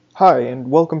Hi, and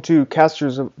welcome to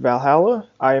Casters of Valhalla.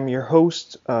 I am your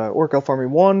host, Orc Elf Army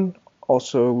 1,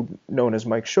 also known as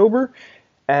Mike Schober,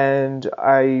 and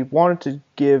I wanted to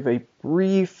give a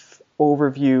brief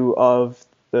overview of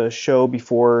the show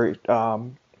before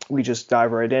we just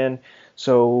dive right in.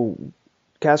 So,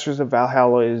 Casters of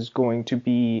Valhalla is going to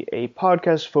be a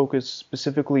podcast focused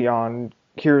specifically on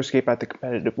HeroScape at the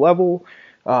competitive level.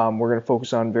 We're going to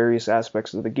focus on various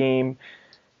aspects of the game.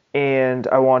 And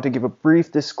I want to give a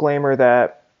brief disclaimer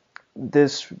that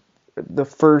the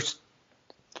first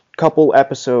couple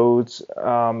episodes,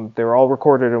 they're all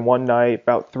recorded in one night,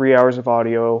 about 3 hours of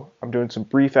audio. I'm doing some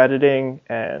brief editing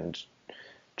and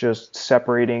just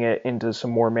separating it into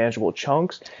some more manageable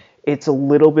chunks. It's a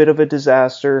little bit of a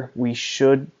disaster. We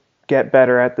should get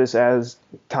better at this as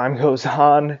time goes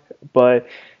on, but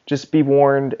just be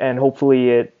warned, and hopefully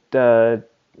it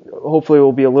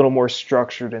will be a little more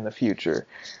structured in the future.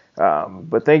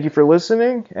 But thank you for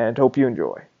listening, and hope you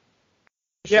enjoy.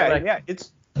 Yeah,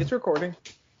 it's recording.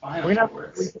 We're not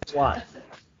live.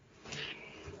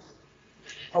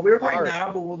 Oh, we're recording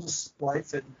now, but we'll just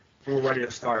splice it when we're ready to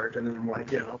start, and then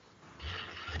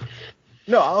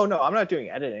No, I'm not doing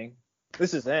editing.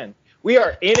 This is in. We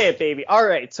are in it, baby. All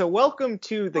right, so welcome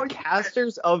to the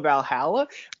Casters of Valhalla.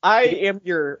 I am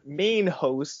your main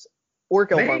host,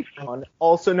 Orc Elf Army,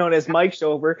 also known as Mike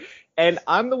Schober, and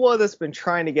I'm the one that's been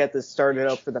trying to get this started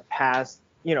up for the past,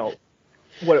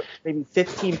 maybe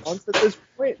 15 months at this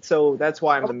point, so that's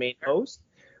why I'm the main host.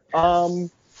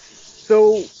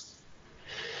 So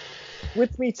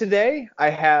with me today, I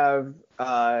have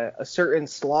a certain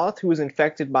sloth who is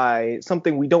infected by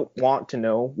something we don't want to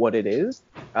know what it is,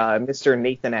 Mr.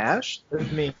 Nathan Ash. That's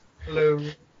me. Hello.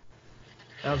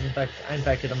 I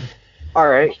infected him. All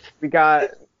right, we got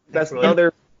that's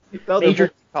another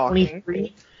Major talking.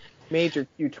 23. Major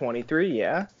Q23,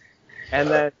 yeah. And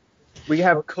then we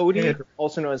have Cody,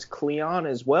 also known as Cleon,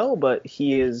 as well, but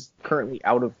he is currently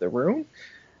out of the room.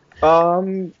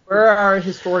 Where are our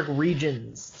historic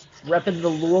regions? Repping the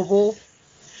Louisville.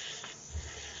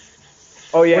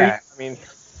 Oh yeah, I mean,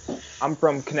 I'm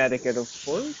from Connecticut, of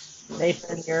course.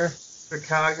 Nathan here.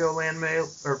 Chicago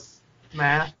landmail or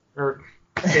Matt or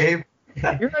Dave.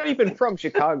 You're not even from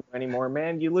Chicago anymore,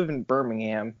 man. You live in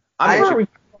Birmingham. There's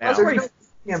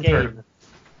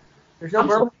no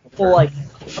I'm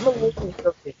a local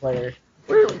HeroScape player.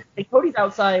 Hey, Cody's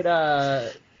outside.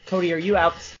 Cody, are you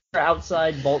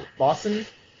outside Boston?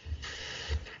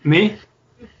 Me?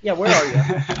 Yeah, where are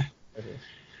you?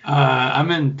 I'm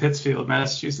in Pittsfield,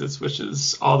 Massachusetts, which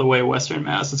is all the way western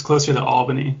Mass. It's closer to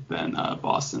Albany than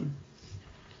Boston.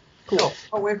 Cool.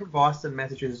 Away from Boston,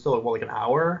 Massachusetts, still like an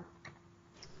hour?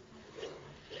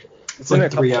 It's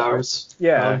like 3 hours.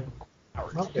 Yeah.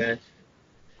 Okay.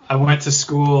 I went to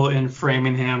school in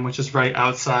Framingham, which is right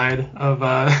outside of,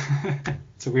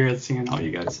 it's weird seeing all you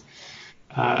guys,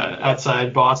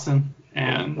 outside Boston.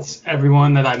 And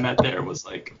everyone that I met there was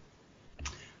like,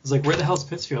 where the hell's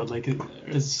Pittsfield? Like,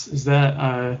 is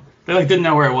that, they like didn't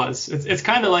know where it was. It's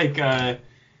kind of like,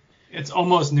 it's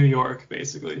almost New York,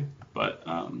 basically. But,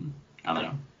 I don't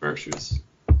know, Berkshire's.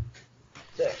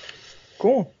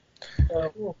 Cool.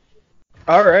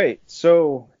 All right,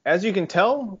 so as you can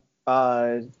tell,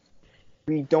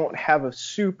 we don't have a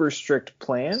super strict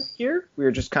plan here.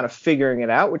 We're just kind of figuring it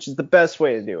out, which is the best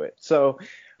way to do it. So,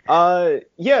 so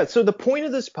the point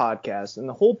of this podcast and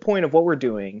the whole point of what we're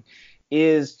doing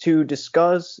is to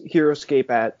discuss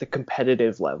HeroScape at the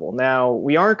competitive level. Now,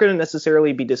 we aren't going to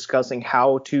necessarily be discussing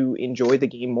how to enjoy the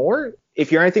game more.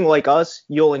 If you're anything like us,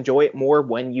 you'll enjoy it more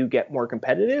when you get more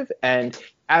competitive and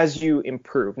as you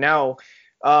improve. Now,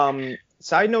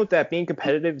 side note that being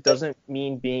competitive doesn't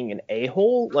mean being an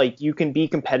a-hole. Like, you can be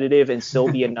competitive and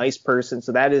still be a nice person.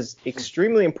 So that is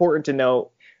extremely important to note.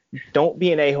 Don't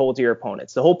be an a-hole to your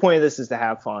opponents. The whole point of this is to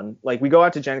have fun. Like, we go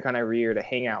out to Gen Con every year to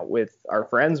hang out with our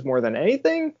friends more than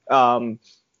anything.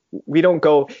 We don't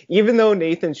go, even though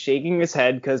Nathan's shaking his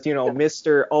head because,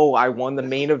 Mr. Oh, I won the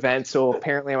main event, so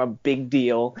apparently I'm a big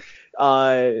deal.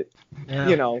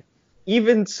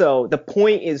 Even so, the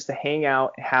point is to hang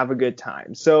out and have a good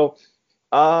time. So,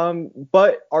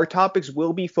 but our topics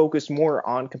will be focused more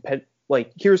on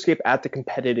HeroScape at the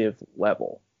competitive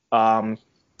level.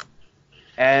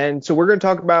 And so we're going to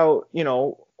talk about,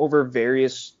 over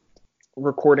various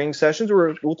recording sessions,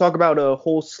 we'll talk about a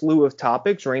whole slew of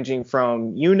topics ranging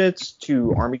from units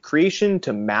to army creation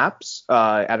to maps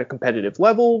at a competitive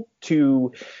level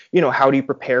to, how do you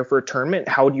prepare for a tournament?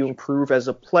 How do you improve as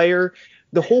a player?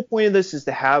 The whole point of this is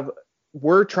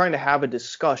we're trying to have a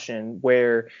discussion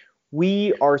where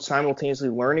we are simultaneously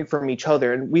learning from each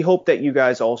other, and we hope that you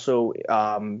guys also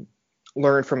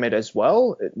learn from it as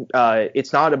well.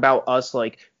 It's not about us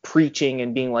like preaching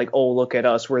and being like, oh, look at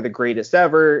us, we're the greatest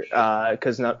ever,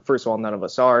 because first of all, none of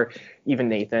us are, even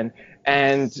Nathan.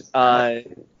 And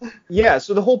yeah,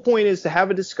 so the whole point is to have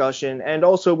a discussion, and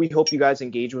also we hope you guys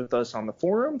engage with us on the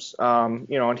forums, on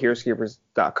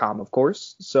heroeskeepers.com, of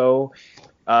course. So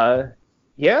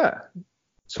yeah,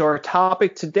 so our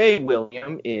topic today,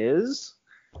 William, is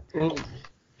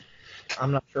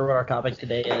I'm not sure what our topic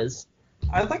today is.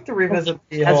 I'd like to revisit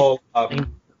the whole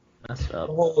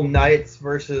Knights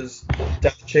versus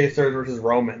Death Chasers versus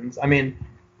Romans. I mean,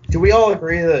 do we all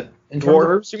agree that in terms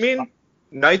dwarves, you mean?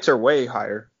 Knights are way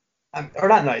higher. Or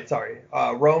not Knights, sorry.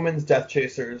 Romans, Death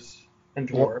Chasers, and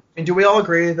Dwarves. I mean, do we all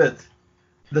agree that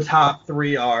the top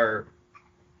three are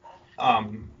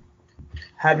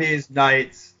Heavies,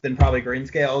 Knights, then probably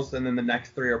Greenscales, and then the next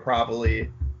three are probably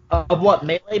Of what,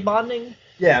 melee bonding?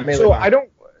 yeah, melee. So bonding.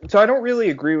 I don't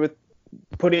really agree with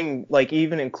putting like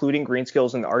even including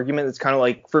Greenscales in the argument. It's kind of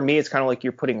like, for me, it's kind of like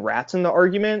you're putting rats in the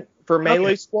argument for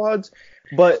melee squads,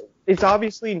 but it's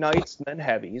obviously Knights and then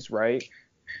Heavies, right?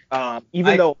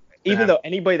 Even though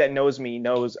anybody that knows me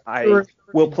knows I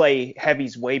will play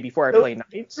Heavies way before I play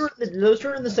Knights. Those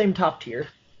are in the same top tier.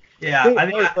 Yeah, I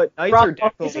think but Knights are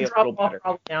definitely a little better.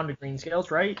 Probably down to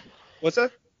Greenscales, right? What's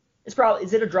that?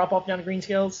 Is it a drop off down to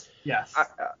Greenscales? yes.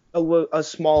 A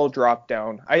small drop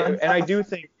down. I do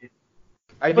think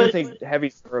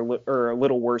Heavies are a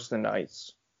little worse than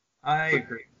Knights. I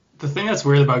agree. The thing that's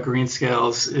weird about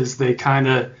Greenscales is they're kind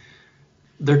of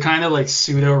like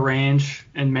pseudo range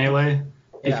in melee,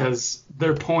 because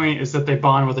their point is that they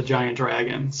bond with a giant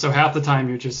dragon. So half the time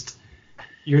you're just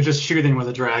shooting with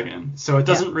a dragon. So it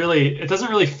doesn't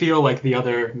really feel like the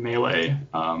other melee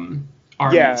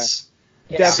armies.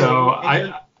 Yeah. So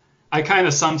I kind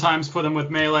of sometimes put them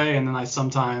with melee, and then I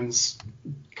sometimes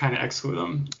kind of exclude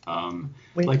them.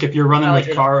 Like if you're running with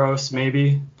Karos,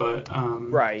 maybe, but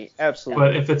right, absolutely.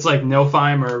 But if it's like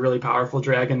Nilfheim or a really powerful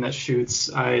dragon that shoots,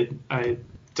 I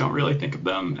don't really think of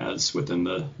them as within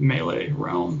the melee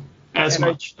realm as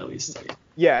much, at least.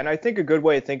 Yeah, and I think a good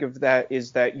way to think of that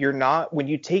is that you're not, when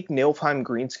you take Nilfheim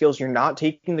Greenscales, you're not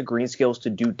taking the Greenscales to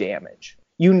do damage.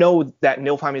 You know that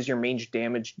Nilfheim is your main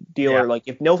damage dealer. Yeah. Like,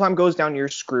 if Nilfheim goes down, you're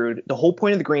screwed. The whole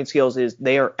point of the Greenscales is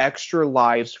they are extra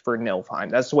lives for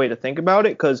Nilfheim. That's the way to think about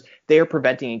it, because they are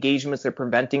preventing engagements, they're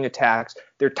preventing attacks,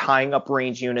 they're tying up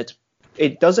range units.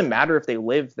 It doesn't matter if they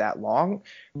live that long,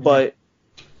 but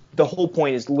the whole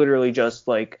point is literally just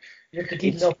like, you have to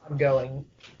keep Nilfheim going.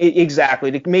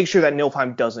 Exactly, to make sure that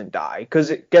Nilfheim doesn't die.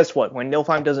 Because guess what? When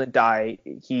Nilfheim doesn't die,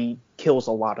 he kills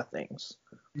a lot of things.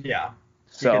 Yeah.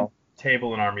 So he can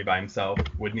table an army by himself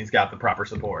when he's got the proper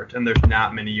support, and there's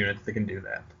not many units that can do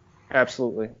that.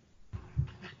 Absolutely.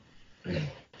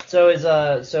 So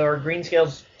are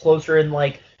Greenscales closer in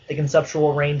like the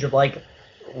conceptual range of like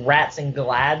rats and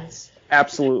glads?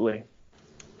 Absolutely.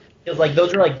 Because like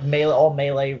those are like all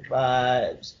melee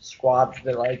squads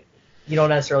that like you don't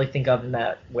necessarily think of in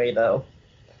that way though.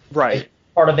 Right. Like,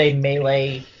 part of a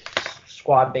melee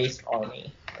squad based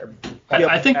army.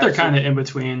 I think they're kind of in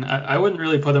between. I wouldn't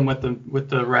really put them with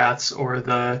the rats or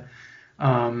the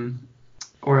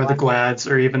glads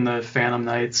or even the Phantom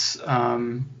Knights.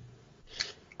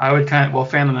 I would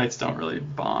Phantom Knights don't really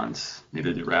bond,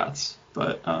 neither do rats.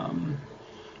 But I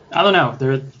don't know.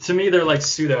 To me they're like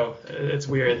pseudo. It's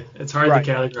weird. It's hard to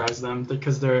categorize them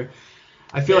because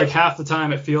I feel like half the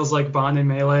time it feels like bonding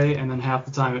melee, and then half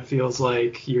the time it feels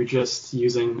like you're just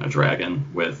using a dragon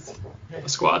with a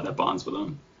squad that bonds with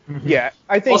them. Yeah,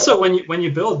 I think. Also, when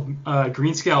you build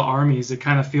Greenscale armies, it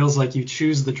kind of feels like you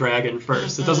choose the dragon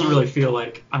first. It doesn't really feel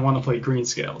like I want to play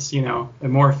Greenscales. You know, it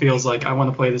more feels like I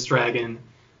want to play this dragon.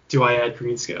 Do I add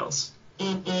Greenscales?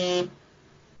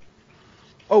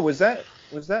 Oh, was that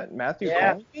Matthew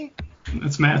calling me?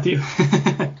 It's Matthew.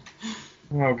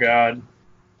 Oh God.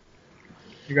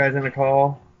 You guys in a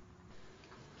call?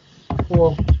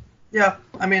 Well, yeah.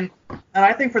 I mean, and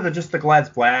I think for the Glad's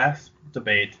Blast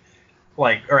debate,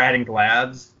 or adding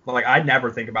Glads, I'd never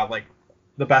think about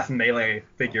the best melee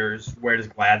figures. Where does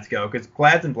Glads go? Because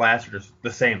Glads and Blasts are just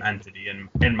the same entity in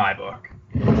my book.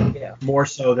 Yeah. More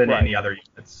so than any other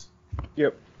units.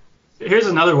 Yep. Here's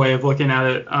another way of looking at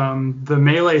it. The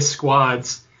melee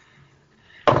squads,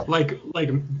 like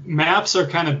maps are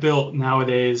kind of built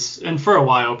nowadays, and for a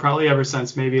while, probably ever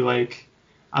since maybe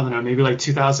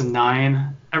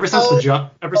 2009. Ever since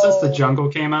the jungle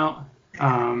came out.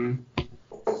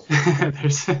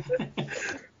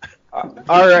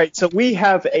 All right, so we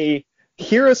have a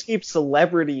HeroEscape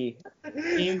celebrity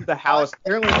in the house,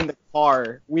 apparently in the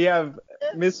car. We have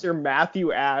Mr.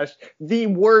 Matthew Ash, the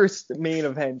worst main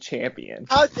event champion.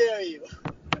 How dare you?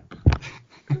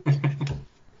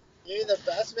 You're the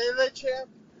best melee champ?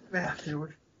 Yeah,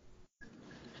 dude.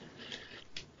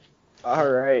 All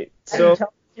right. So tell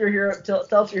us your hero. Tell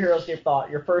us your hero's thought.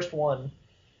 Your first one.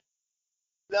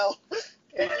 No,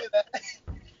 can't do that.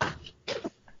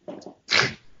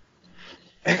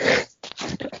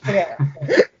 Yeah.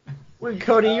 Wait,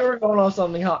 Cody, you were going on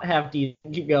something half decent.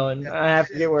 Keep going. I have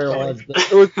to get where it was.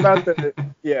 it was about the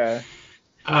yeah.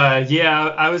 Yeah,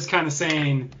 I was kind of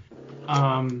saying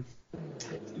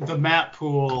the map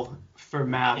pool for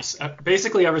maps.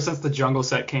 Basically, ever since the jungle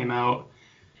set came out,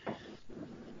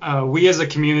 we as a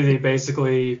community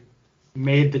basically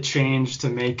made the change to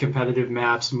make competitive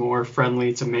maps more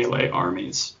friendly to melee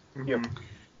armies. Yep.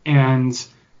 And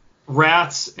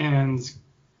rats and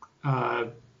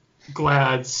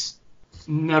glads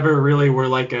never really were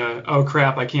like oh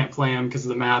crap, I can't play them because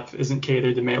the map isn't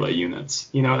catered to melee units.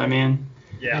 You know what I mean?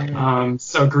 Yeah.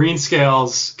 So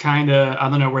Greenscales kind of, I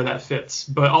don't know where that fits,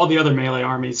 but all the other melee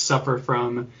armies suffer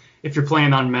from, if you're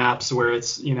playing on maps where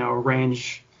it's,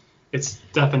 range, it's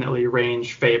definitely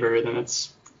range favored and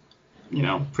it's,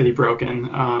 pretty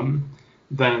broken,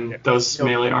 then those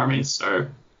melee armies are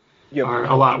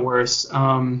a lot worse.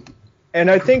 And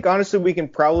I think, honestly, we can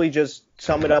probably just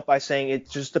sum it up by saying it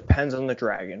just depends on the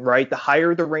dragon, right? The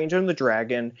higher the range on the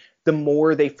dragon, the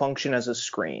more they function as a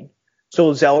screen.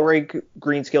 So Zelrig,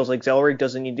 Greenscales, like Zelrig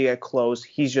doesn't need to get close.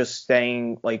 He's just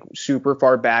staying like super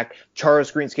far back.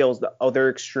 Charos Greenscales, the other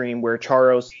extreme, where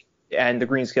Charos and the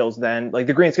Greenscales then, like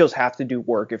the Greenscales have to do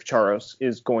work if Charos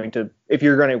is going to, if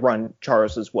you're going to run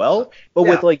Charos as well. But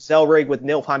with like Zelrig, with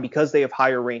Nilfheim, because they have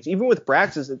higher range, even with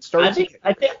Braxis, it starts.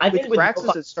 I think with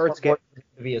Braxis it starts getting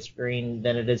to be a screen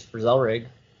than it is for Zelrig.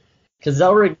 Because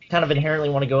Zelrig kind of inherently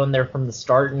want to go in there from the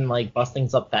start and like bust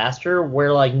things up faster,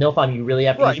 where like Nilfheim you really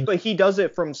have to. Right, but he does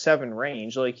it from 7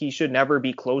 range. Like he should never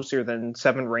be closer than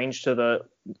 7 range to the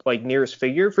like nearest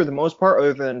figure for the most part,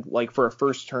 other than like for a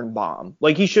first turn bomb.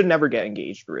 Like he should never get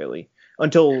engaged really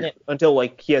until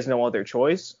like he has no other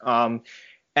choice.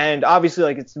 And obviously,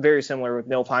 like, it's very similar with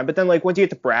Nilfheim. But then, like, once you get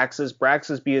to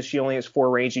Braxis, because she only has 4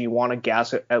 range and you want to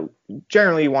gas it,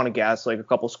 generally you want to gas, like, a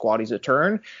couple squaddies a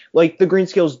turn. Like, the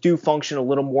Greenscales do function a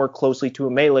little more closely to a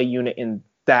melee unit in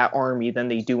that army than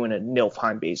they do in a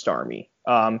Nilfheim-based army.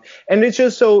 And it's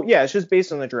just it's just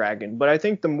based on the dragon. But I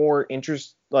think the more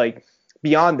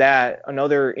beyond that,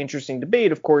 another interesting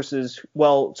debate, of course, is,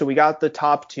 well, so we got the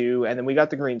top 2, and then we got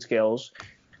the Greenscales.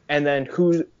 And then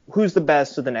who's the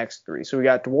best of the next 3? So we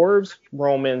got Dwarves,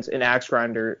 Romans, and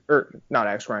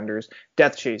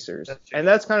Death Chasers. And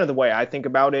that's kind of the way I think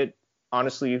about it.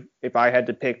 Honestly, if I had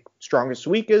to pick strongest to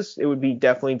weakest, it would be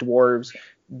definitely Dwarves,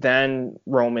 then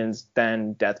Romans,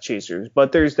 then Death Chasers.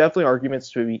 But there's definitely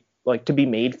arguments to be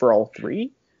made for all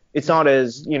 3. It's not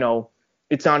as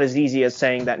easy as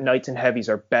saying that Knights and Heavies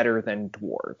are better than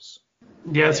Dwarves.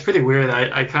 Yeah, it's pretty weird.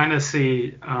 I kind of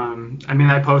see,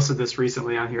 I posted this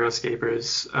recently on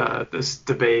HeroScapers, this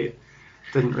debate.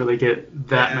 Didn't really get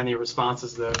that many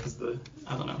responses though, because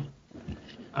I don't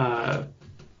know.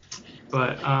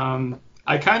 But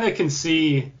I kind of can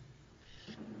see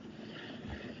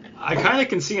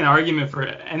an argument for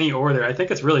any order. I think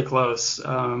it's really close.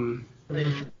 I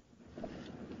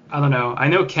don't know. I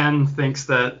know Ken thinks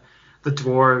that the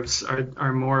Dwarves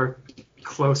are more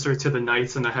closer to the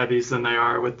Knights and the Heavies than they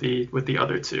are with the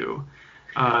other 2.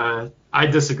 I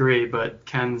disagree, but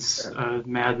Ken's a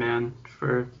madman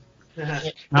for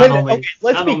let's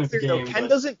be clear though. Ken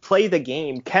doesn't play the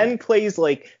game. Ken plays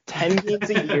like 10 games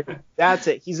a year. That's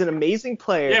it. He's an amazing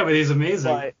player. Yeah, but he's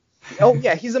amazing.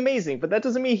 He's amazing, but that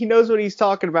doesn't mean he knows what he's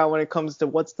talking about when it comes to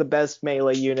what's the best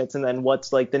melee units and then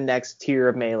what's like the next tier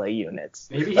of melee units.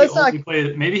 Maybe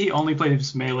he only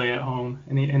plays melee at home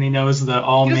and he knows the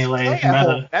all melee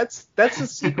meta. That's the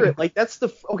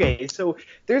secret. So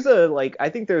there's I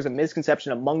think there's a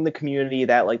misconception among the community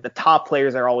that like the top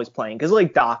players are always playing, because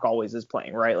like Doc always is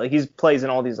playing, right? Like he plays in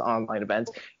all these online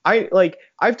events.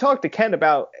 I've talked to Ken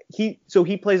about he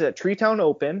plays at Treetown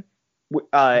Open.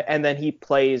 And then he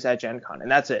plays at Gen Con, and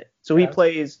that's it. So he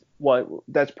plays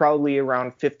that's probably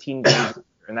around 15 games,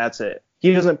 and that's it.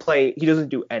 He doesn't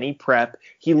do any prep.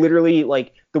 He literally,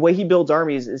 like, the way he builds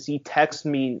armies is he texts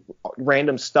me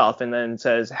random stuff and then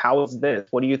says, how is this?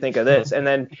 What do you think of this? And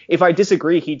then if I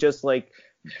disagree, he just, like,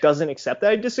 doesn't accept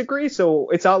that I disagree. So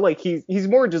it's not like he's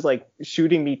more just, like,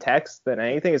 shooting me texts than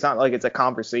anything. It's not like it's a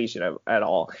conversation at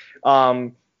all.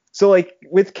 So, like,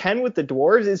 with Ken with the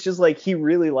Dwarves, it's just, like, he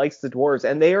really likes the Dwarves,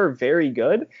 and they are very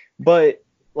good, but,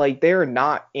 like, they are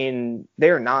not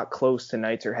close to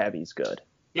Knights or Heavies good.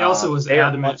 He also was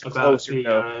adamant about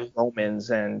the Romans,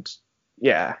 and,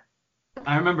 yeah.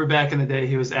 I remember back in the day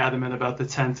he was adamant about the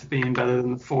 10th being better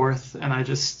than the 4th, and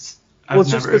Well,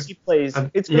 it's just because he plays.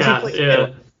 It's because he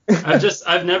plays. Yeah.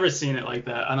 I've never seen it like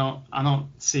that. I don't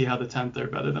see how the 10th are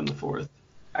better than the 4th.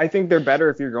 I think they're better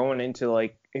if you're going into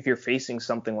like if you're facing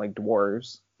something like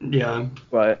dwarves. Yeah.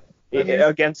 But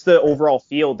against the overall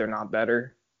field, they're not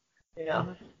better. Yeah.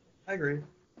 I agree.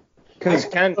 Because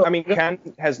Ken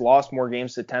has lost more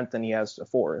games to 10th than he has to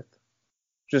 4th.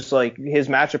 Just like his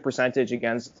matchup percentage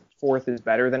against 4th is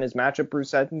better than his matchup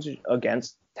percentage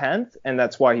against 10th, and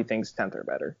that's why he thinks 10th are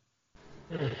better.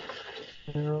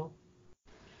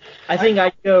 I think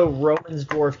I'd go Romans,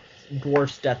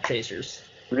 Dwarfs, Death Chasers.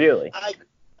 Really? I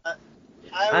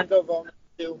would go Romans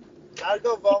too. I would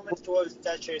go Romans, Dwarves,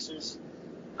 Death Chasers.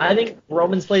 I think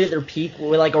Romans played at their peak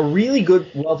with like a really good,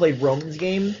 well-played Romans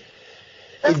game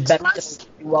is better than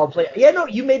well played. Yeah, no,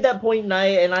 you made that point, and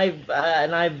I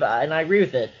agree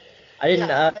with it. I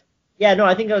didn't.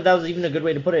 I think that was even a good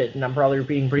way to put it, and I'm probably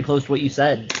repeating pretty close to what you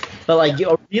said. But like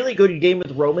a really good game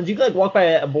with Romans, you could like walk by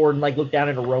a board and like look down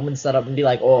at a Roman setup and be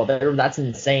like, oh, that's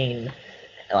insane.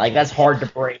 Like that's hard to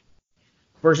break.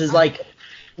 Versus like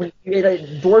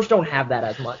dwarfs don't have that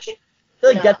as much. I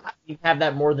feel like Death Chasers have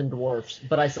that more than dwarfs,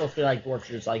 but I still feel like dwarfs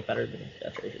are just like better than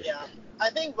Death Chasers. Yeah,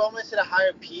 I think Romans hit a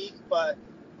higher peak, but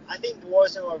I think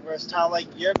dwarves are more versatile. Like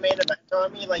your main event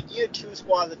army, like you had 2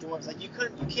 squads of dwarves. Like you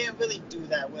can't really do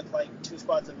that with like 2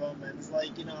 squads of Romans.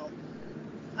 Like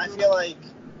I feel like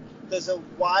there's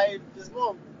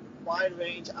more wide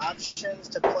range options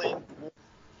to play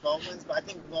Romans, but I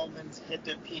think Romans hit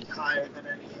their peak higher than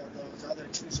any of those other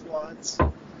 2 squads.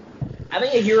 Having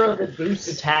a hero that boosts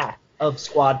attack of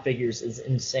squad figures is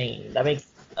insane. That makes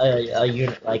a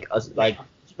unit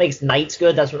makes knights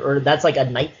good. That's like a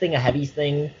knight thing, a heavy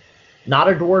thing, not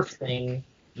a dwarf thing,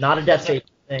 not a death shape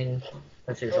thing.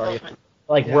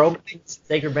 Romans,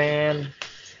 Sacred Band.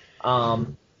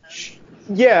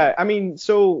 Yeah, I mean,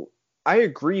 so I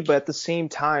agree, but at the same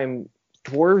time,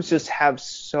 dwarves just have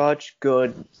such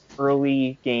good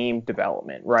early game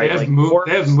development, right? They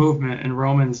have movement, and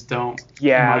Romans don't.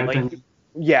 Yeah,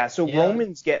 Yeah.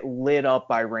 Romans get lit up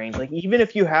by range. Like, even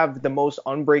if you have the most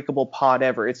unbreakable pod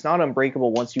ever, it's not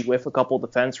unbreakable once you whiff a couple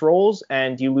defense rolls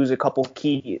and you lose a couple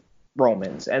key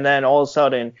Romans, and then all of a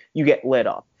sudden you get lit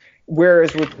up.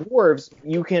 Whereas with dwarves,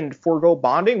 you can forego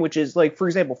bonding, which is like, for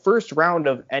example, first round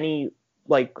of any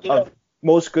of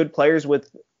most good players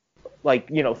with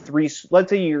 3. Let's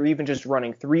say you're even just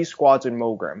running 3 squads in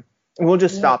Mogrim, and we'll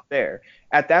just stop there.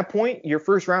 At that point, your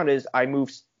first round is I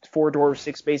move 4 dwarves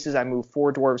 6 spaces, I move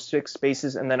 4 dwarves 6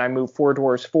 spaces, and then I move 4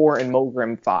 dwarves 4 and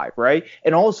Mogrim 5, right?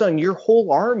 And all of a sudden, your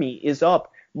whole army is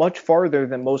up much farther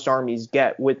than most armies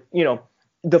get. With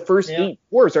the first 8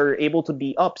 dwarves are able to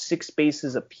be up 6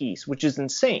 spaces apiece, which is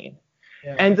insane.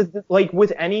 Yeah. And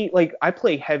with any I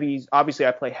play heavies. Obviously,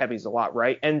 I play heavies a lot,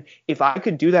 right? And if I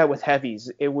could do that with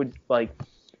heavies, it would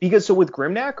because with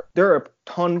Grimnack, there are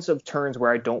tons of turns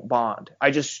where I don't bond.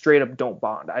 I just straight up don't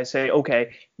bond. I say,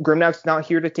 okay, Grimnack's not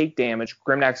here to take damage.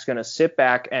 Grimnack's gonna sit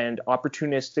back and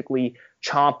opportunistically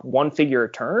chomp 1 figure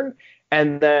a turn,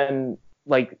 and then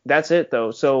that's it though.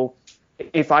 So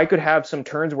if I could have some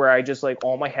turns where I just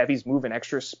all my heavies move an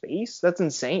extra space, that's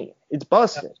insane. It's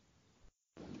busted.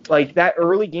 That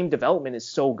early game development is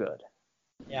so good.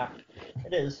 Yeah,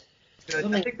 it is. I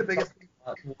think the biggest thing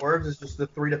about dwarves is just the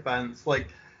 3 defense.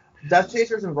 Death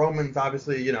Chasers and Romans,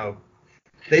 obviously,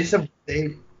 they just have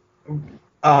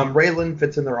Raylan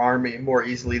fits in their army more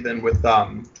easily than with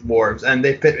dwarves, and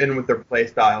they fit in with their play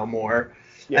style more.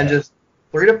 Yeah. And just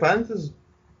 3 defense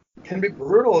can be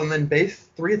brutal, and then base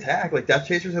 3 attack. Death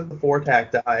Chasers have the 4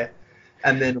 attack die,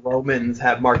 and then Romans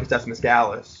have Marcus Decimus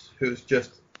Gallus, who's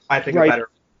just, I think,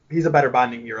 he's a better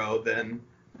bonding hero than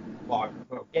Log.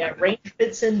 Yeah, range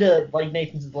fits into like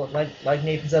Nathan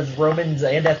says, Romans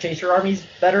and Death Chaser armies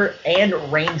better, and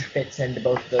range fits into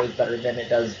both of those better than it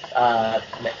does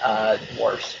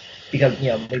dwarves, because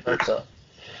vice versa.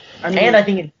 I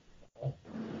think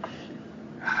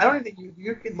I don't think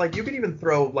you could even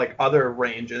throw other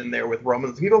range in there with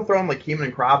Romans. People throw Keeman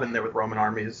and Krav in there with Roman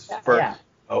armies for a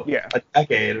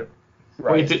decade.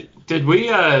 Right. Wait, did we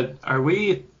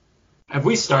have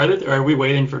we started, or are we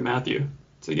waiting for Matthew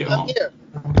to get home? Here.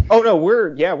 Oh no,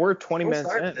 we're 20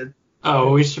 minutes in.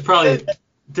 Oh, we should probably.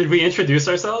 Did we introduce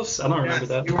ourselves? I don't remember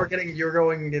that. You were going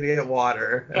to get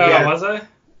water. Oh, was I?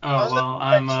 Oh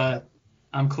well,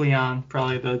 I'm Cleon,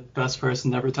 probably the best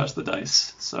person to ever touch the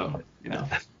dice. So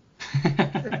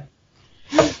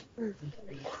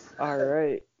All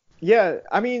right. Yeah,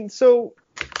 I mean, so.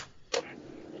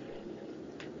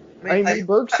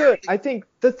 Berksa. I think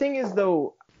the thing is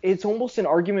though. It's almost an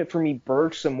argument for me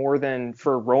Berksa more than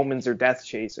for Romans or Death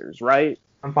Chasers, right?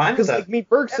 I'm fine with Because like that. me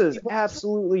Berksa is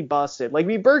absolutely busted. Like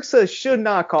me Berksa should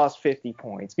not cost 50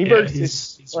 points. Me Yeah, Berksa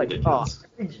he's is like ridiculous.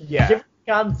 yeah. Different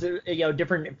cons,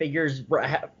 different figures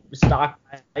stock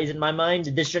wise in my mind.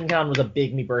 This Gen Con was a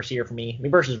big Me Burst year for me. Me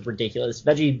Burst is ridiculous.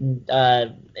 Veggie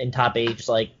in top 8, just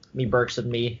like Me Burst and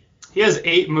me. He has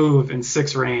 8 move and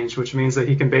 6 range, which means that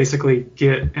he can basically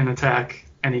get and attack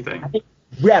anything.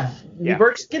 Yeah, Yeah. Me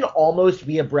Burst can almost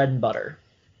be a bread and butter.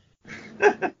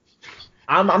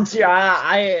 I'm serious.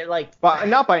 I like. But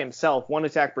not by himself. One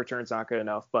attack per turn's not good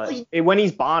enough. But when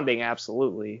he's bonding,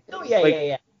 absolutely. Oh yeah,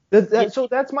 Like, yeah. So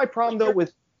that's my problem though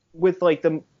with like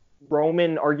the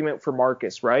Roman argument for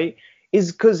Marcus, right?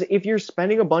 Is because if you're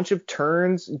spending a bunch of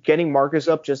turns getting Marcus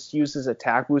up just uses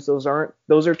attack boost, those are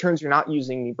turns you're not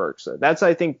using me Berksa. That's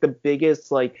I think the biggest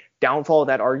like downfall of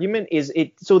that argument is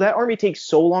it. So that army takes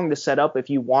so long to set up if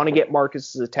you want to get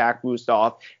Marcus's attack boost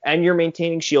off and you're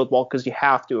maintaining shield wall because you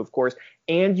have to, of course,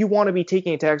 and you want to be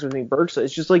taking attacks with me Berksa.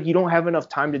 It's just like you don't have enough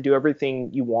time to do everything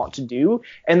you want to do,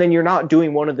 and then you're not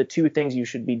doing one of the two things you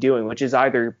should be doing, which is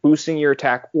either boosting your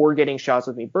attack or getting shots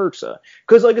with me Berksa.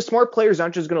 Because like a smart player is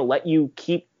not just going to let you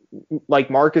keep like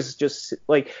Marcus just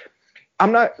like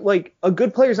I'm not like a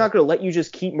good player is not going to let you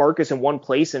just keep Marcus in one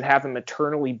place and have him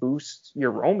eternally boost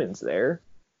your Romans there.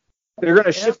 They're going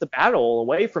to shift the battle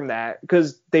away from that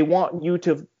because they want you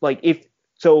to like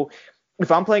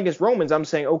if I'm playing against Romans, I'm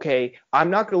saying, okay, I'm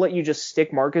not going to let you just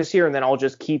stick Marcus here and then I'll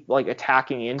just keep like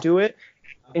attacking into it.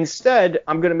 Instead,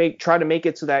 I'm going to try to make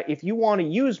it so that if you want to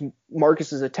use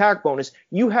Marcus's attack bonus,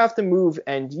 you have to move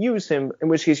and use him, in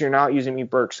which case you're not using me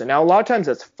Berksa. Now, a lot of times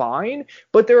that's fine,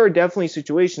 but there are definitely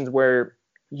situations where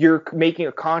you're making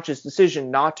a conscious decision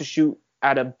not to shoot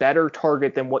at a better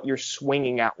target than what you're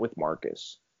swinging at with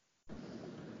Marcus.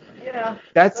 Yeah.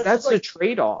 That's the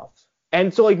trade-off.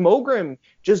 And so like Mogrim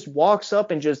just walks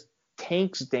up and just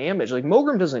tanks damage. Like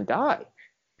Mogrim doesn't die.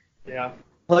 Yeah.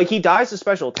 Like he dies to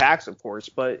special attacks, of course,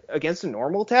 but against a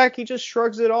normal attack, he just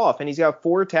shrugs it off. And he's got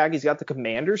 4 attack. He's got the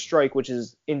Commander Strike, which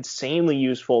is insanely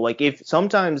useful. Like if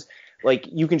sometimes like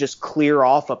you can just clear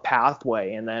off a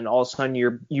pathway and then all of a sudden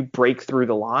you break through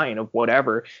the line of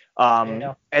whatever.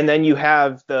 And then you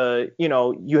have the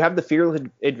fearless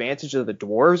advantage of the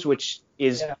dwarves, which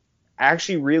is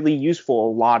actually really useful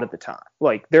a lot of the time.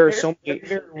 Like there are so many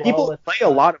people play a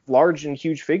lot of large and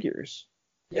huge figures.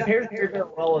 Yeah, pairs very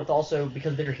well with also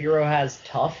because their hero has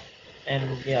tough, and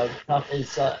tough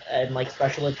is and like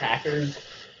special attackers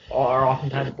are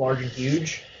oftentimes large and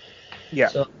huge. Yeah.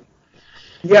 So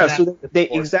they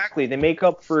make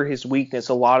up for his weakness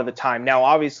a lot of the time. Now,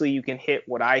 obviously, you can hit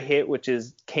what I hit, which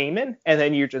is Cayman, and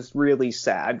then you're just really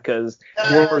sad because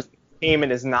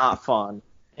Cayman is not fun.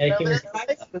 Yeah,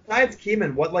 besides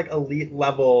Keeman, what like elite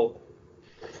level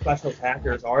special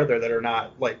attackers are there that are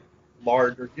not like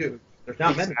large or huge? There's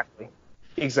not many.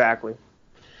 Exactly.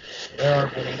 There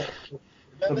are many.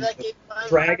 Remember that game?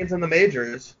 Dragons in the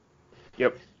majors.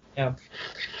 Yep. Yeah.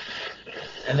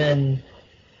 And then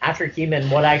after Keeman,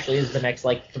 what actually is the next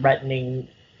like threatening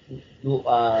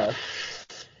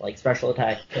like special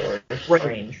attack or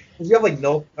range? You have like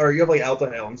Alta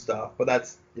Hail and stuff, but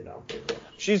that's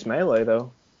She's melee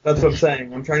though. That's what I'm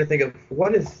saying. I'm trying to think of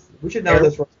we should know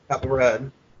this right off the top of our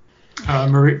head.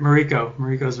 Mariko.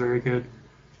 Mariko's very good.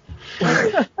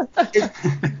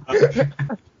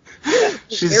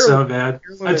 She's so bad.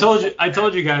 I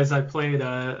told you guys I played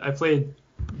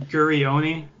Guri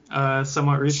Oni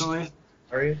somewhat recently.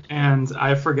 Sorry. And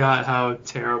I forgot how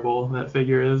terrible that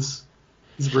figure is.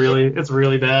 It's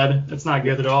really bad. It's not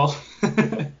good at all.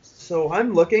 So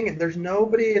I'm looking and there's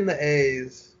nobody in the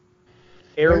A's.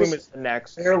 Heirloom is the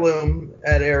next. Heirloom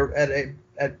at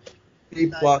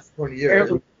B+ for a year.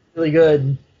 Heirloom is really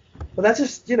good. But that's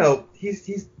just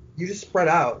he's you just spread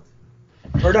out.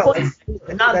 Or no,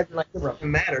 that doesn't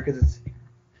matter because it's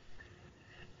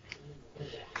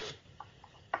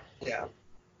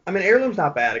I mean Heirloom's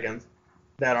not bad against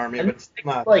that army, but it's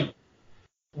not like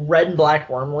red and black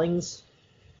wormlings.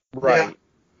 Right.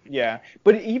 Yeah.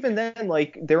 But even then,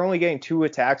 like, they're only getting 2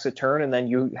 attacks a turn, and then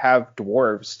you have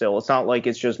dwarves still. It's not like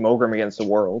it's just Mogrim against the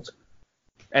world.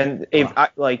 And if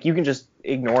you can just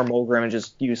ignore Mogrim and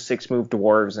just use 6-move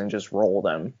dwarves and just roll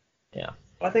them. Yeah.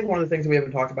 I think one of the things we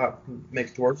haven't talked about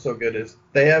makes dwarves so good is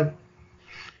they have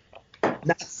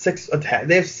not 6 attack.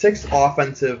 They have 6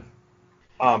 offensive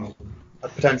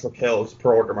potential kills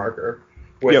per order marker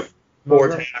with 4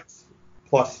 attacks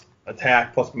plus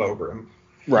attack plus Mogrim.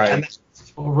 Right. And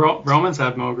Romans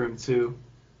have Mogrim too.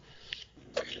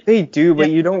 They do, but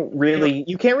you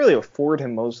can't really afford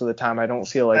him most of the time, I don't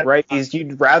feel like, right? Because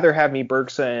you'd rather have me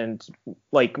Berksa and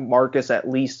like Marcus at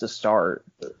least to start.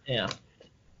 Yeah.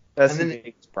 That's the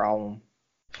biggest problem.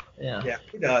 Yeah. Yeah,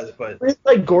 he does, but It's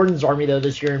like Gordon's army though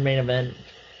this year in main event,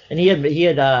 and he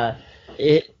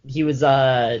was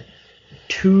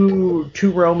two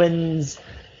Romans,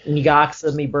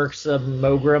 Nigaxa, Miberxa,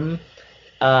 Mogrim,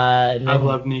 and I then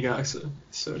love Nigaxa.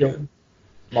 So killed good.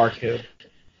 Marku.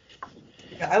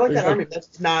 yeah, I like There's that army. like-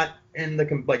 That's not in the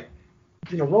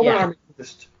Roman Yeah. army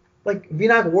just like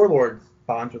Vinoc Warlord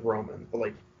bonds with Romans, but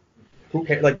like who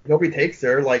cares? Like nobody takes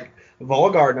her. Like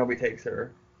Volgard, nobody takes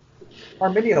her.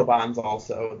 Arminio bonds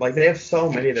also. Like they have so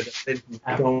many that they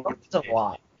don't. It's a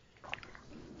lot.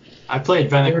 I played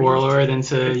Venic Warlord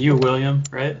into you, William,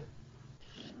 right?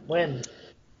 When?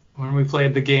 When we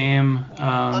played the game.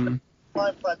 Flying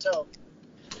Plateau.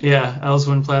 Yeah,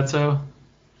 Elswin Plateau.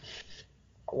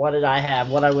 What did I have?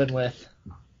 What I win with?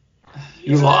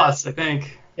 You lost, I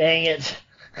think. Dang it.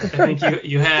 I think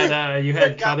you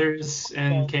had Cutters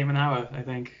and Kamanawa, I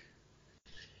think.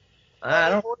 I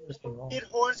don't. He had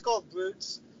Hornskull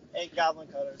Brutes and Goblin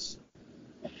Cutters.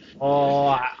 Oh,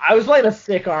 I was playing a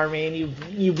sick army, and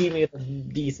you beat me with a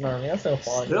decent army. That's no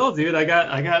fun. Still, dude, I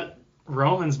got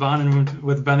Romans bonding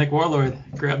with Venic Warlord.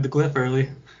 Grabbed the glyph early.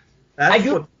 That's I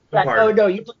do. what's the part. No,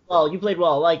 you played well. You played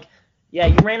well. Like, yeah,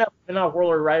 you ran up Venoc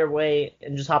Warlord right away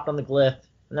and just hopped on the glyph.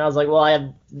 And I was like,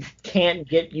 well, can't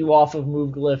get you off of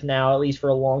move glyph now, at least for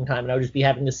a long time. And I would just be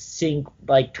having to sink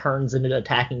like turns into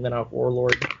attacking Venoc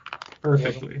Warlord.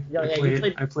 Perfectly. Yeah,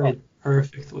 I played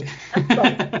perfectly.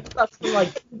 That's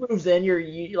like 2 moves in, you're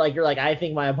like, I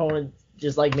think my opponent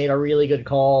just like made a really good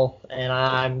call, and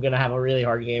I'm gonna have a really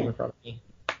hard game in front of me.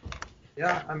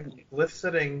 Yeah, I mean, glyph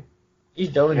sitting. I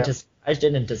just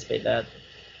didn't anticipate that.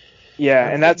 Yeah,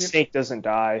 and that snake doesn't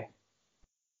die.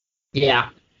 Yeah.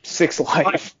 6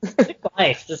 life. 6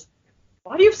 life. Just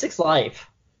why do you have 6 life?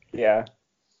 Yeah.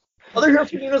 Other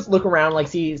heroes, you just look around, like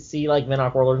see like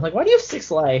Venoc Warlord, and like, why do you have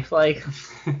 6 life? Like,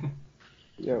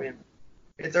 Yeah. I mean,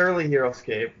 it's early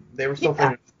Heroescape. They were still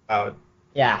figuring it out.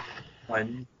 yeah.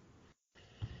 When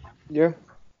Yeah.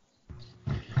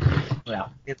 Yeah.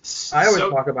 I always So-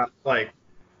 talk about like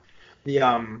the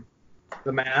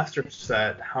master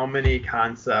set, how many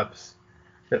concepts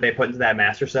that they put into that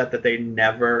master set that they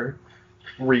never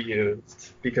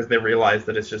reused because they realized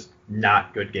that it's just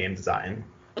not good game design.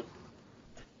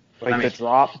 Like I mean- the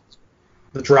drop.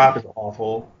 The drop is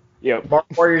awful. Yep. Mark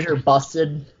Warriors are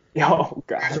busted. Oh It's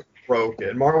god.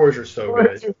 broken. Marvel Warriors are so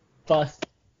good. Bust.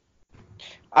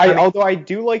 Although I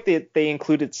do like that they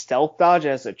included stealth dodge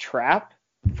as a trap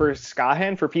for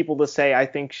Skahan for people to say I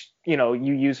think you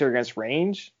use her against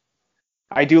range.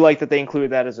 I do like that they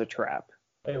included that as a trap.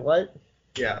 Wait, what?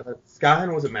 Yeah,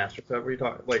 Skahan was a master set. What are you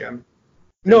talking? Like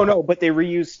No, but they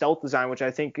reused stealth design, which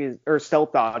I think or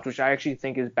stealth dodge, which I actually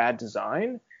think is bad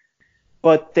design.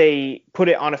 But they put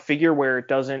it on a figure where it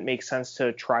doesn't make sense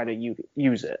to try to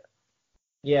use it.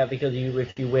 Yeah, because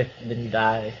if you whiff, then you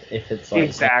die. If it's like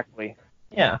Exactly.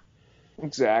 Yeah.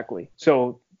 Exactly.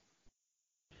 So,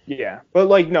 yeah. But,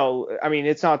 like, no, I mean,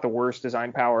 it's not the worst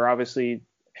design power, obviously.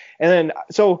 And then,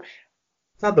 so,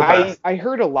 it's not the best. I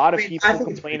heard a lot of I mean, people I think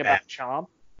it's complain pretty about bad. Chomp.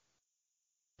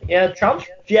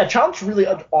 Chomp's really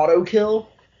an auto kill.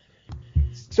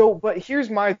 So, but here's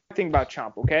my thing about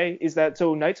Chomp, okay? Is that,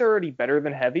 so Knights are already better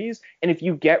than Heavies, and if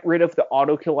you get rid of the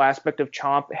auto kill aspect of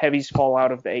Chomp, Heavies fall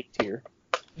out of the A tier.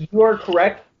 You are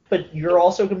correct, but you're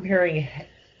also comparing,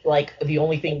 like, the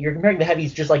only thing, you're comparing the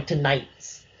heavies just, like, to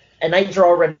Knights. And Knights are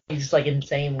already just, like,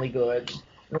 insanely good.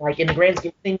 Like, in the grand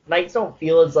scheme of things, Knights don't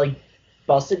feel as, like,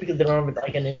 busted because they don't have,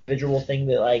 like, an individual thing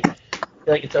that, like, I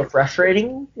feel like it's so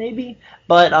frustrating, maybe.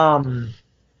 But,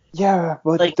 Yeah,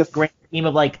 but like, the grand scheme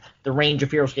of, like, the range of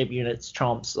Heroescape units,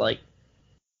 Chomp's, like,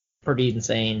 pretty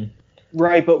insane.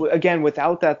 Right, but again,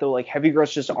 without that though, like Heavy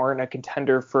Gruts just aren't a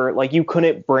contender for like you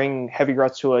couldn't bring Heavy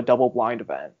Gruts to a double blind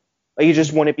event. Like it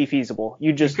just wouldn't be feasible.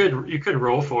 You just You could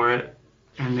roll for it,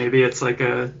 and maybe it's like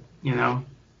a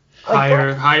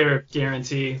Like, higher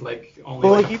guarantee, like only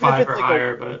Well, like like, a even if 5 it's or like a-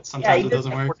 higher, but sometimes it even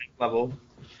doesn't work. Level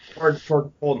or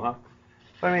cold enough.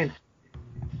 I mean,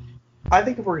 I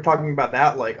think if we're talking about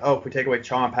that, like, oh, if we take away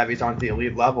Chomp, Heavy's on the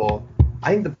elite level,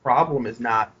 I think the problem is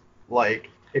not like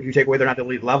if you take away they're not the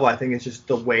elite level. I think it's just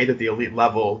the way that the elite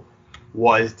level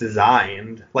was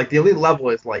designed. Like the elite level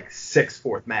is like 6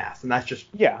 4th mass, and that's just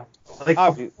yeah, like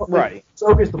right.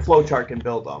 So is the flowchart can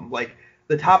build them. Like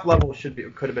the top level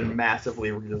could have been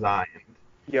massively redesigned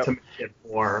Yep. to make it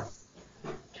more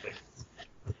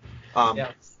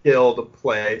Yeah. skill to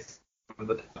play some of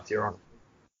the top tier armor.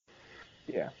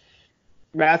 Yeah.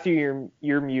 Matthew,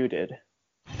 you're muted.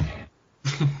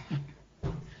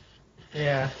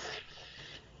 Yeah.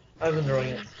 I've been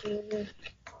enjoying it.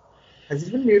 Has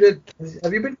he been muted?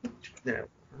 Have you been? No.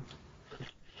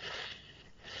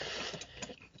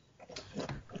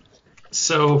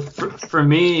 So for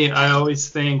me, I always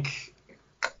think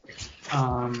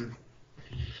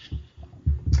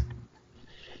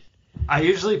I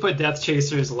usually put Death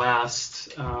Chasers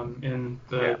last in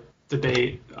the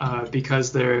debate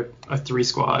because they're a 3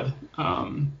 squad.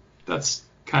 That's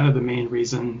kind of the main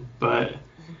reason, but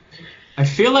I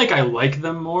feel like I like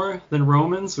them more than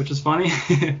Romans, which is funny.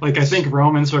 Like, I think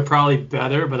Romans are probably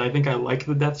better, but I think I like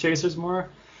the Death Chasers more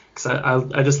because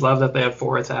I just love that they have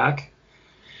 4 attack.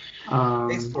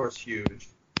 Base 4 is huge.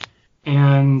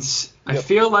 And I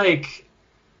feel like,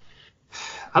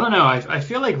 I don't know, I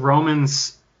feel like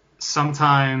Romans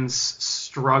sometimes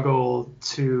struggle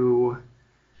to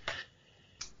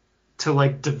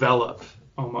like develop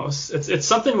almost. It's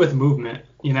something with movement,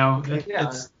 you know?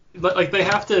 It's like they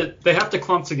have to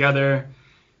clump together,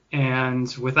 and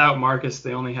without Marcus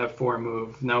they only have 4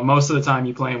 move. Now most of the time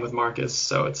you play him with Marcus,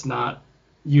 so it's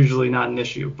usually not an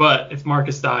issue. But if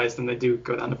Marcus dies, then they do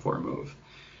go down to 4 move.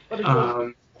 But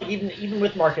even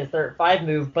with Marcus, they're at 5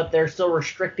 move, but they're still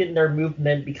restricted in their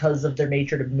movement because of their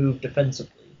nature to move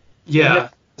defensively. Yeah.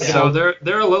 So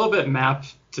they're a little bit map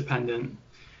dependent.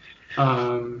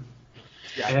 And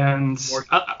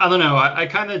I don't know. I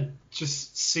kind of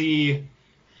just see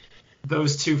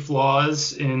those 2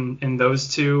 flaws in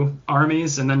those 2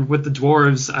 armies, and then with the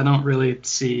dwarves, I don't really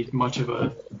see much of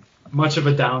a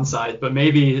downside. But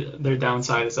maybe their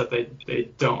downside is that they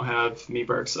don't have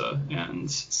Miberxa and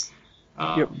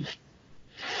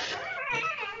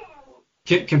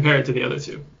compared to the other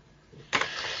 2.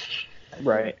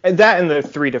 Right. And that and the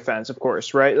 3 defense, of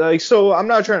course, right? Like, so I'm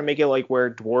not trying to make it like where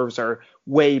dwarves are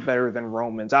way better than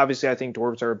Romans. Obviously, I think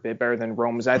dwarves are a bit better than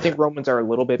Romans. I think Romans are a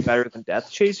little bit better than Death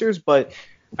Chasers, but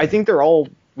I think they're all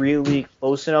really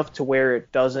close enough to where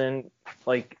it doesn't,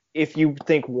 like, if you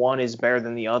think one is better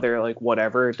than the other, like,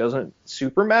 whatever, it doesn't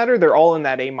super matter. They're all in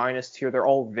that A- tier. They're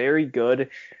all very good,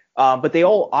 but they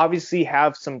all obviously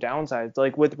have some downsides.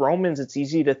 Like, with Romans, it's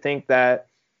easy to think that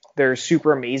they're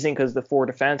super amazing because the 4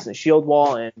 defense and the shield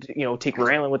wall, and, you know, take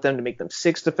Raylan with them to make them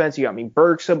 6 defense. You got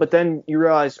Berksa, but then you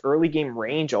realize early game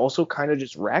range also kind of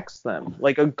just wrecks them.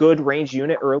 Like, a good range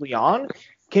unit early on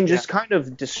can just kind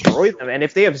of destroy them, and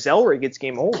if they have Zelrig, it's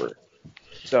game over.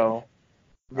 So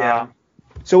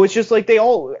so it's just like they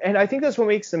all, and I think that's what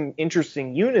makes them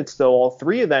interesting units, though, all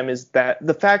 3 of them, is that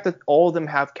the fact that all of them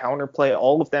have counterplay,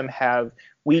 all of them have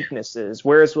weaknesses,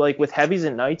 whereas like with heavies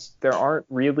and knights, there aren't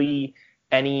really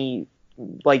any,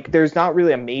 like, there's not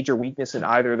really a major weakness in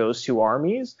either of those 2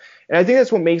 armies. And I think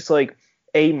that's what makes like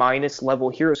A-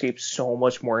 level Heroescape so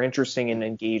much more interesting and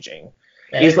engaging.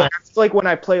 Is like, I feel like when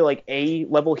I play like A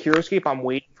level Heroescape, I'm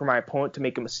waiting for my opponent to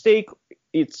make a mistake.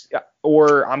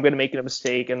 Or I'm gonna make a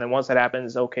mistake, and then once that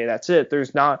happens, okay, that's it.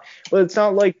 It's not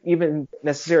like even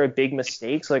necessarily big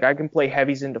mistakes. Like, I can play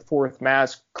heavies into 4th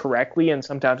mass correctly, and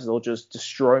sometimes they'll just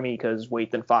destroy me because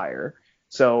weight then fire.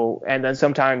 So, and then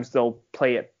sometimes they'll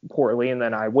play it poorly and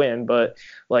then I win, but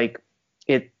like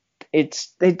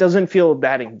it doesn't feel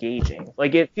that engaging.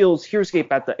 Like, it feels Heroescape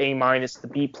at the A-, the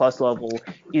B+ level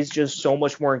is just so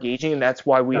much more engaging, and that's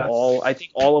why I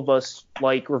think all of us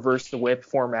like Reverse the Whip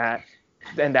format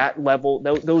and that level,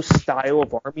 those style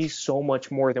of armies so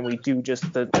much more than we do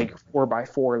just the like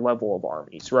 4x4 level of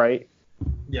armies, right?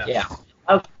 Yeah.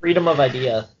 Freedom of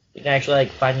idea. You can actually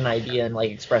like find an idea and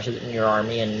like express it in your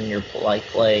army and in your like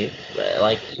play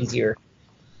like easier.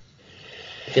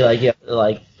 I feel like you have to,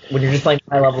 like, when you're just playing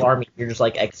high level army, you're just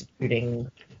like executing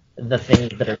the things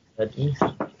that are good.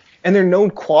 And they're known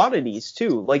quantities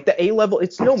too. Like the A level,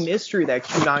 it's no mystery that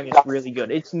Q9 is really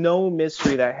good. It's no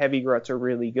mystery that heavy gruts are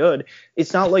really good.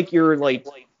 It's not like you're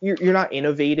not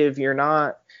innovative.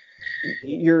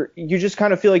 You just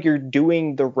kind of feel like you're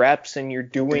doing the reps and you're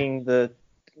doing the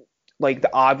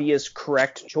obvious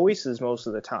correct choices most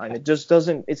of the time.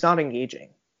 It's not engaging.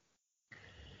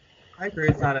 I agree,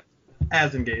 it's not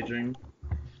as engaging.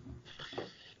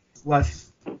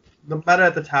 The meta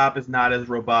at the top is not as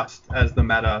robust as the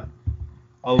meta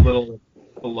a little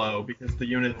below, because the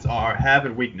units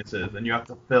have weaknesses, and you have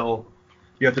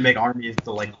to make armies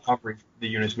to like cover the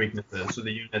units' weaknesses, so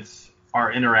the units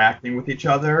are interacting with each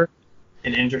other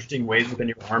in interesting ways within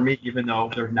your army, even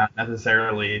though there's not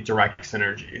necessarily direct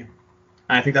synergy. And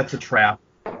I think that's a trap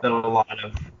that a lot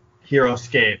of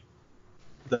Heroescape,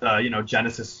 the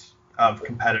genesis of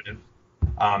competitive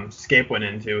Scape went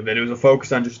into, that it was a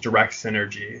focus on just direct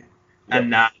synergy and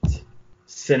not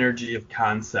synergy of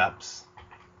concepts.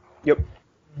 Yep.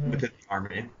 Within the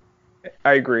army.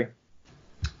 I agree.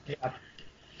 Yeah.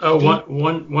 Oh,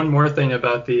 one more thing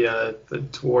about the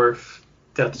dwarf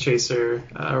Death Chaser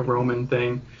Roman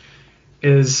thing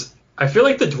is I feel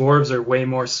like the dwarves are way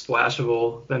more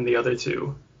splashable than the other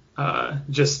two.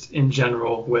 just in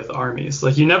general with armies.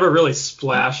 Like you never really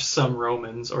splash some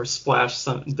Romans or splash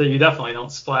some. You definitely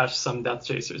don't splash some Death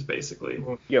Chasers, basically.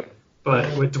 Yep.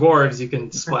 But with dwarves, you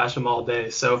can splash them all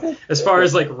day. So as far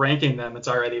as like ranking them, it's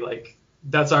already like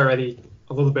that's already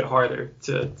a little bit harder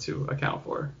to account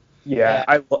for. Yeah,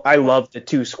 I love the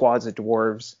 2 squads of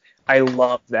dwarves. I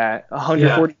love that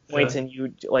 140 points, and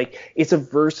you like it's a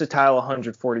versatile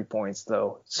 140 points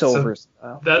though. So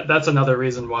versatile. That's another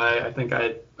reason why I think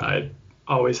I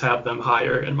always have them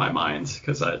higher in my mind,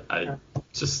 because I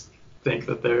just think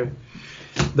that they're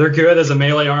good as a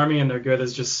melee army, and they're good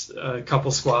as just a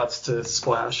couple squads to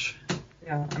splash.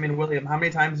 Yeah, I mean, William, how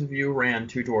many times have you ran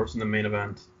 2 dwarfs in the main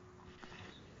event?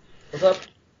 What's up?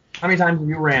 How many times have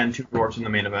you ran 2 dwarfs in the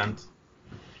main event?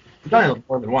 You've done it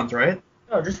more than once, right?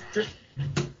 No, just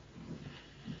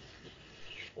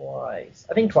twice.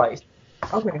 I think twice.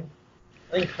 Okay.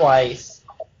 I think twice.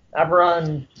 I've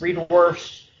run 3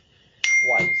 dwarfs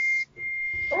twice.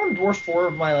 I run dwarfs 4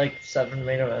 of my like 7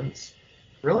 main events.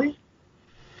 Really?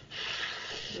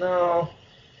 No.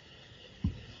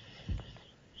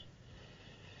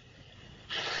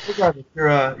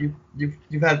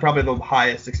 You've had probably the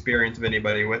highest experience of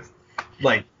anybody with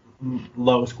like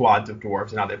low squads of dwarves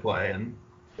and how they play, and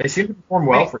they seem to perform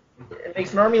well for you. It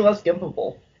makes an army less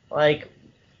gimpable. Like,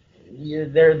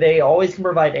 they always can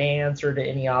provide an answer to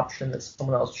any option that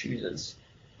someone else chooses.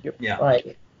 Yep. Yeah.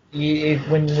 Like,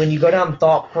 when you go down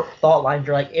thought lines,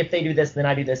 you're like, if they do this, then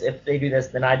I do this. If they do this,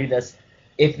 then I do this.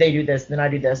 If they do this, then I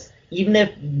do this. Even if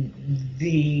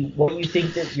what you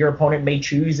think that your opponent may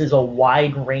choose is a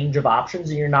wide range of options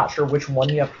and you're not sure which one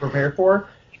you have to prepare for,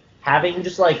 having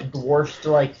just like dwarfs to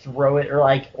like throw it, or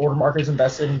like order markers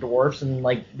invested in dwarfs and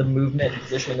like the movement and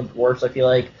positioning of dwarfs, I feel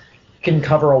like can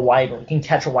catch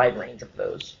a wide range of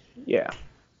those. Yeah.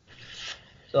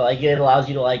 So like it allows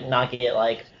you to like not get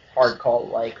like hard call,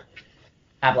 like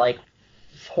have like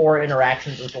poor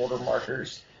interactions with order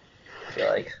markers, I feel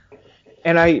like.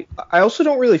 And I also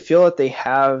don't really feel that they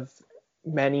have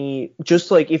many, just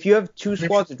like if you have 2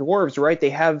 squads of dwarves, right,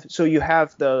 you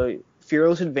have the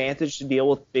fearless advantage to deal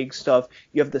with big stuff,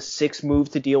 you have the 6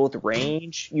 move to deal with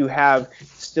range, you have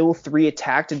still 3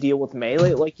 attack to deal with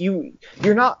melee. Like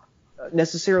you're not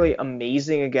necessarily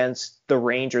amazing against the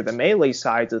range or the melee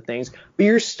sides of things, but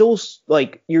you're still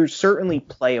like you're certainly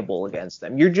playable against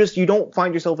them. You don't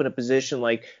find yourself in a position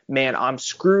like, man, I'm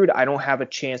screwed, I don't have a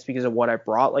chance because of what I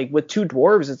brought. Like with 2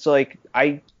 dwarves, it's like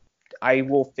I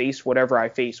will face whatever I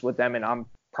face with them, and I'm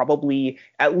probably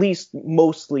at least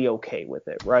mostly okay with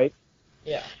it, right?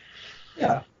 Yeah.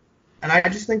 Yeah. And I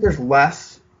just think there's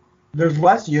less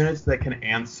units that can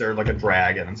answer like a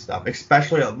dragon and stuff,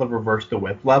 especially at the reverse the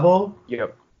whip level.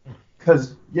 Yep.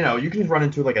 Because, you know, you can just run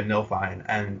into like a Nilfine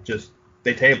and just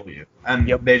they table you. And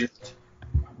they just,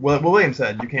 what William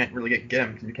said, you can't really get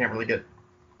gimped. You can't really get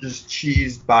just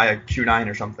cheesed by a Q9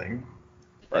 or something.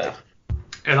 Right.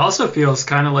 It also feels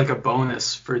kind of like a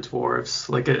bonus for dwarves.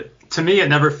 Like to me, it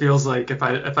never feels like if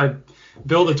I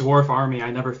build a dwarf army, I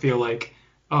never feel like,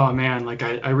 oh man, like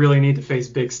I really need to face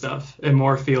big stuff. It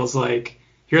more feels like,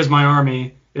 here's my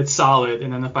army, it's solid,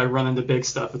 and then if I run into big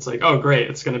stuff, it's like, oh great,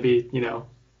 it's going to be,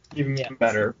 even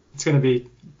better. It's going to be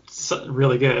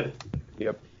really good.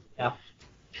 Yep.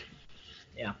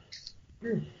 Yeah.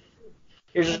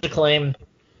 Here's just a claim.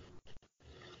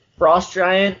 Frost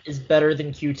Giant is better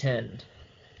than Q10.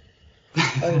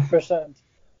 100%.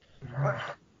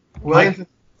 William's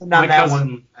not that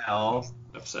one.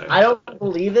 I don't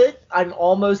believe it. I'm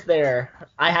almost there.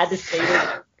 I had to state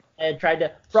it. I had tried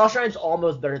to. Frost Giant's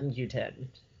almost better than Q10.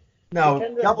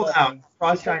 No, double down.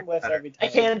 Frost Giant. I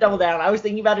can't double down. I was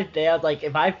thinking about it today. I was like,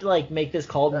 if I have to like make this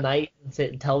call tonight and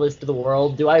sit and tell this to the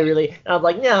world, do I really? And I was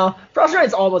like, no, Frost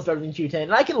Giant's almost better than Q10,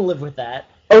 and I can live with that.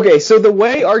 Okay, so the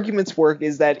way arguments work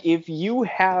is that if you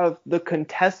have the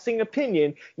contesting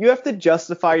opinion, you have to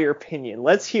justify your opinion.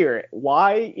 Let's hear it.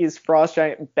 Why is Frost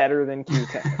Giant better than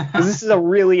Q10? Because this is a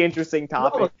really interesting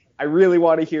topic. I really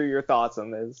want to hear your thoughts on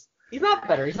this. He's not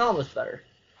better. He's almost better.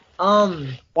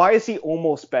 Why is he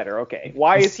almost better? Okay.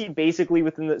 Why is he basically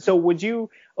within the... So would you...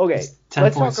 Okay. He's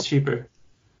 10 points cheaper.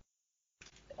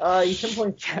 He's 10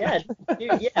 points... Yeah.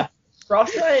 Dude, yeah.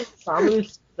 Frost Giant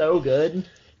Samu's so good.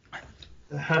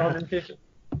 150.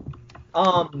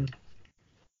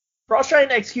 Frost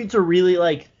Giant executes a really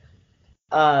like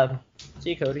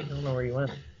see Cody, I don't know where you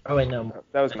went. Oh wait, no.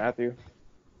 That was Matthew.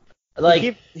 Like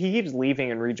he keeps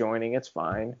leaving and rejoining, it's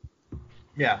fine.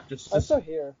 Yeah, I'm still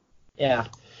here. Yeah.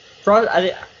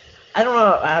 I don't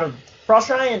know how to Frost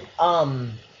Giant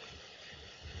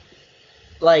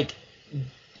like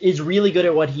is really good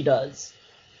at what he does.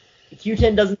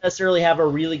 Q10 doesn't necessarily have a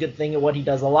really good thing at what he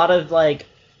does. A lot of like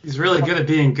He's really good at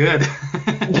being good.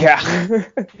 Yeah.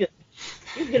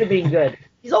 He's good at being good.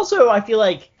 He's also, I feel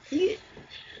like, he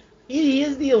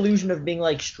is the illusion of being,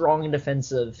 like, strong and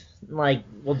defensive, and, like,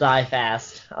 will die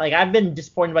fast. Like, I've been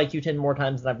disappointed by Q10 more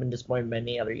times than I've been disappointed by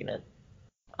any other unit.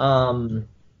 And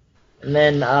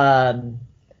then,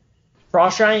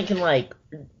 Frost Giant can, like,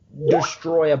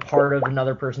 destroy a part of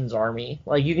another person's army.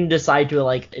 Like, you can decide to,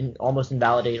 like, almost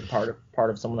invalidate a part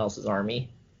of someone else's army.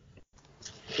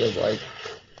 Feels like.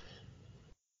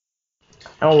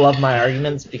 I don't love my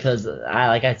arguments because,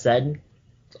 like I said,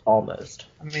 it's almost.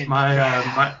 I mean,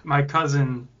 My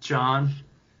cousin John,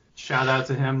 shout out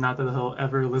to him. Not that he'll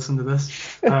ever listen to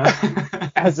this.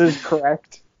 As is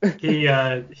correct. He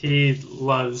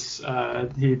loves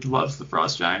the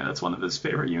Frost Giant. That's one of his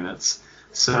favorite units.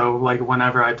 So like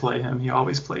whenever I play him, he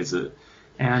always plays it.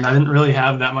 And I didn't really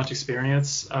have that much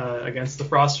experience against the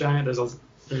Frost Giant.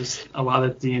 There's a lot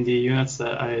of D&D units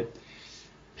that I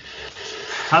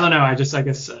don't know. I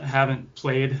guess haven't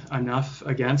played enough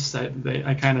against.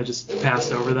 I kind of just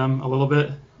passed over them a little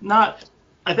bit.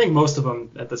 I think most of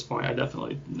them at this point I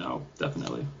definitely.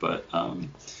 But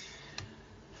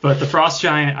the Frost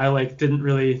Giant I like didn't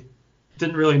really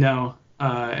know.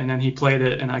 And then he played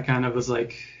it and I kind of was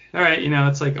like, all right,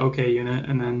 it's like okay unit.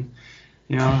 And then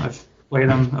I've played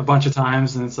him a bunch of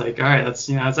times and it's like, all right, that's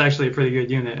actually a pretty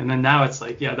good unit. And then now it's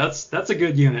like, yeah, that's a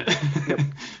good unit. Yep.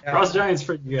 Yeah. Frost Giant's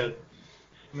pretty good.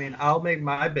 I mean, I'll make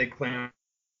my big claim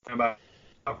about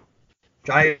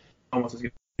Giant almost as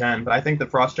good as 10, but I think the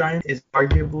Frost Giant is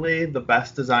arguably the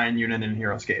best designed unit in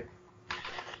HeroScape.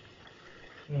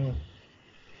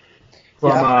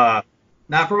 From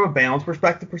not from a balance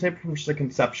perspective per se, but from just like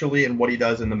conceptually and what he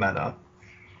does in the meta.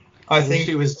 I think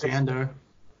he was Jandar.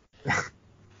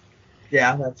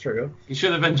 Yeah, that's true. He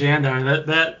should have been Jandar.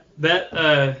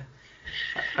 That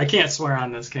I can't swear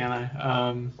on this, can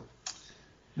I?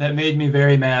 That made me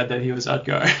very mad that he was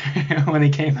Utgar when he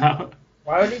came out.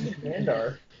 Why would he be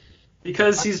Jandar?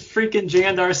 Because he's freaking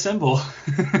Jandar's symbol.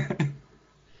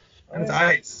 That's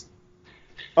ice.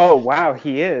 Oh wow,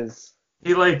 he is.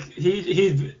 He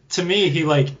to me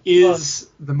he is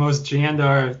the most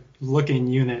Jandar looking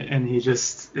unit, and he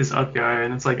just is Utgar,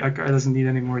 and it's like Utgar doesn't need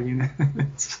any more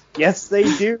units. Yes, they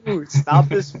do. Stop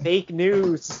this fake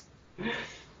news.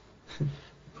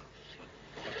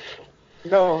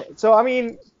 No, so I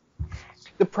mean,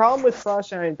 the problem with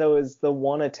Frost Giant though is the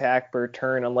one attack per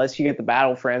turn, unless you get the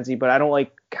Battle Frenzy. But I don't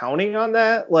like counting on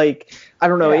that. Like, I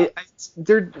don't know. Yeah.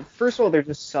 First of all, they're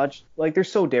just they're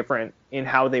so different in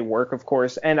how they work, of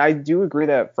course. And I do agree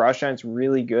that Frost Giant's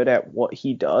really good at what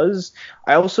he does.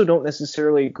 I also don't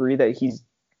necessarily agree that he's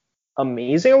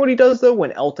amazing at what he does though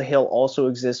when Elta Hill also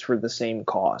exists for the same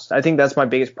cost. I think that's my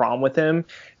biggest problem with him.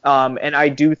 And I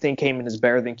do think Cayman is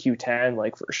better than Q10,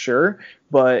 like for sure.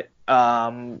 But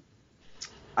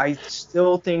I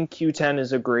still think Q10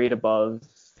 is a grade above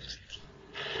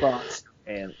Frost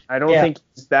Giant. I don't think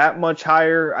he's that much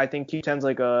higher. I think Q10's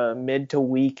like a mid to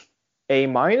weak A-,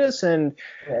 and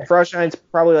Frost Giant's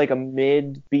probably like a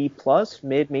mid B+,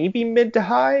 maybe mid to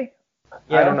high.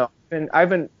 Yeah. I don't know. And I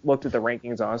haven't looked at the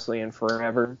rankings honestly in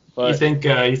forever. But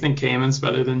you think Cayman's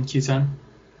better than Q10?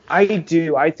 I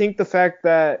do. I think the fact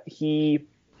that he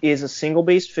is a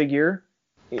single-based figure,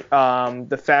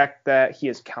 the fact that he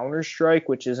has Counter-Strike,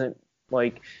 which isn't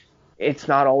like it's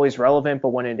not always relevant, but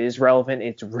when it is relevant,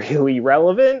 it's really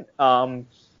relevant.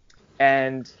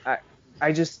 And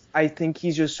I think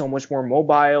he's just so much more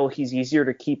mobile. He's easier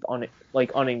to keep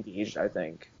unengaged, I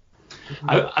think.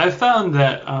 I found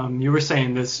that you were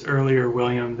saying this earlier,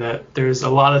 William, that there's a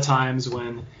lot of times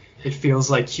when it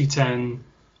feels like Q10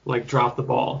 like dropped the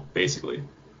ball, basically.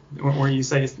 Weren't you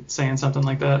saying something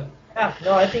like that? Yeah,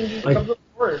 no, I think he comes up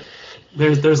forward.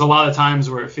 There's a lot of times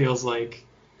where it feels like,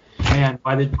 man,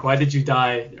 why did you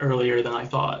die earlier than I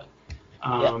thought?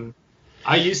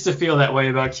 I used to feel that way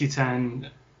about Q10,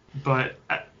 but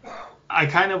I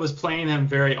kind of was playing him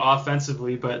very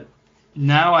offensively, but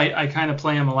now I kind of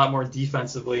play him a lot more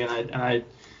defensively, and I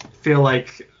feel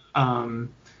like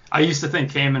I used to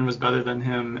think Cayman was better than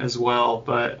him as well,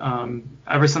 but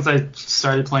ever since I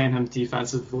started playing him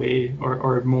defensively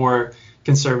or more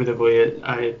conservatively,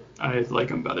 I like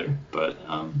him better. But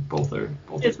both are.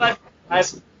 It's not.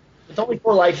 It's only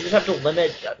 4 lives. You just have to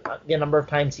limit the number of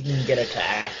times he can get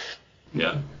attacked.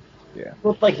 Yeah. Yeah.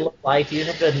 With low life, you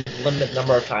have to limit the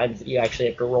number of times that you actually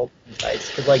have to roll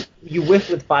dice. Because you whiff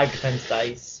with 5 defense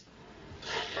dice.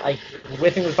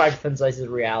 Whiffing with 5 defense dice is a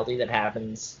reality that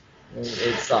happens.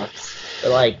 It sucks.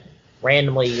 But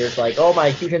randomly you're just like, oh,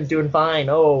 my Q10's doing fine.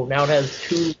 Oh, now it has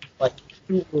 2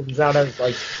 wounds. Now it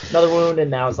has another wound,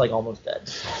 and now it's almost dead.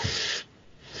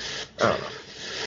 I don't know.